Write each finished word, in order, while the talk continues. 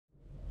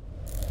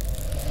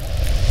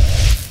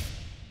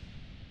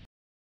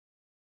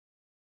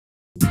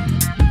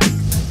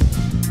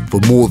For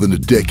more than a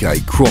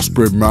decade,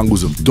 crossbred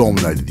mongrels have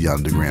dominated the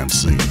underground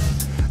scene.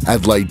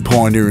 Adelaide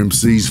pioneer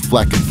MCs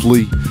Flack and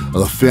Flea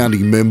are the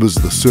founding members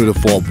of the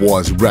Certified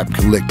Wise rap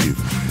collective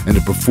and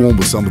have performed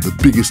with some of the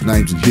biggest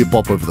names in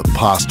hip-hop over the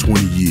past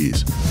 20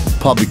 years.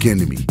 Public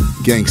Enemy,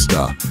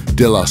 Gangstar,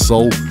 De La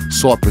Soul,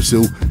 Cypress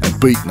Hill and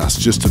Beatin' Us,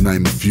 just to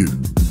name a few.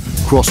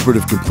 Crossbred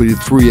have completed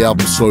 3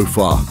 albums so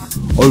far.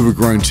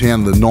 Overgrown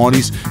Town in the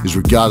 90s is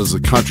regarded as the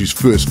country's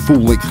first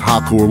full-length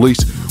hardcore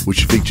release,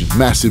 which featured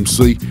Mass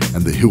MC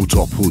and the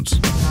Hilltop Hoods.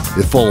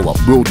 Their follow-up,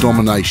 World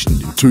Domination,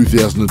 in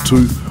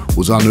 2002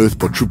 was unearthed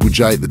by Triple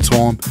J at the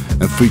time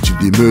and featured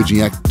the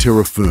emerging act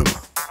Terra Firma.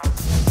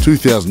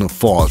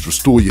 2005's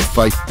Restore Your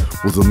Faith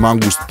was the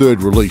Mongrels'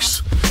 third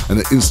release and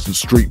an instant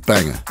street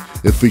banger.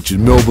 It featured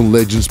Melbourne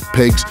legends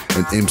Pegs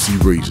and MC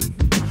Reason.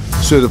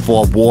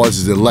 Certified Wise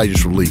is their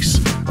latest release,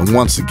 and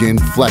once again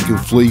Flack and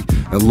Flea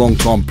and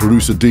longtime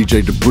producer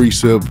DJ Debris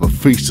serve up a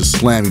feast of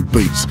slamming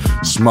beats,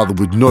 smothered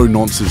with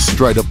no-nonsense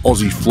straight-up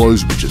Aussie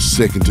flows which are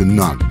second to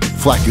none.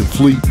 Flack and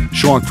Flea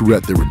shine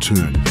throughout their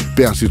return,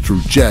 bouncing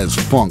through jazz,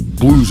 funk,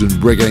 blues and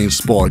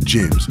reggae-inspired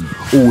gems,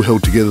 all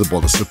held together by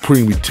the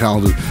supremely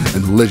talented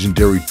and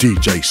legendary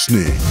DJ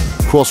Snare.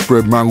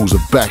 Crossbred Mongrels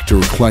are back to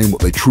reclaim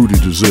what they truly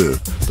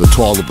deserve, the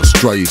title of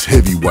Australia's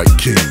heavyweight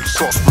kings.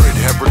 Crossbred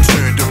have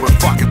returned and we're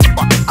fucking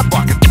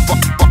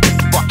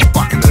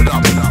it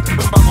up.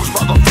 Mongrels,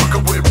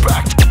 motherfucker, we're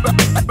back.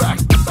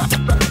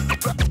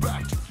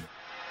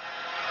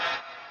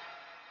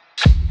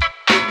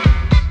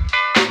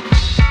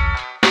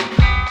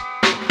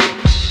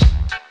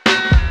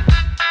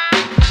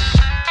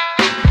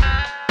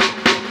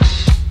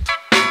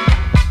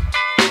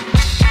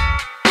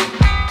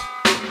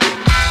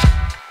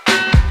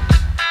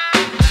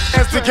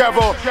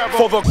 Together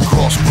for the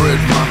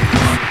Crossbred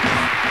Mongrels.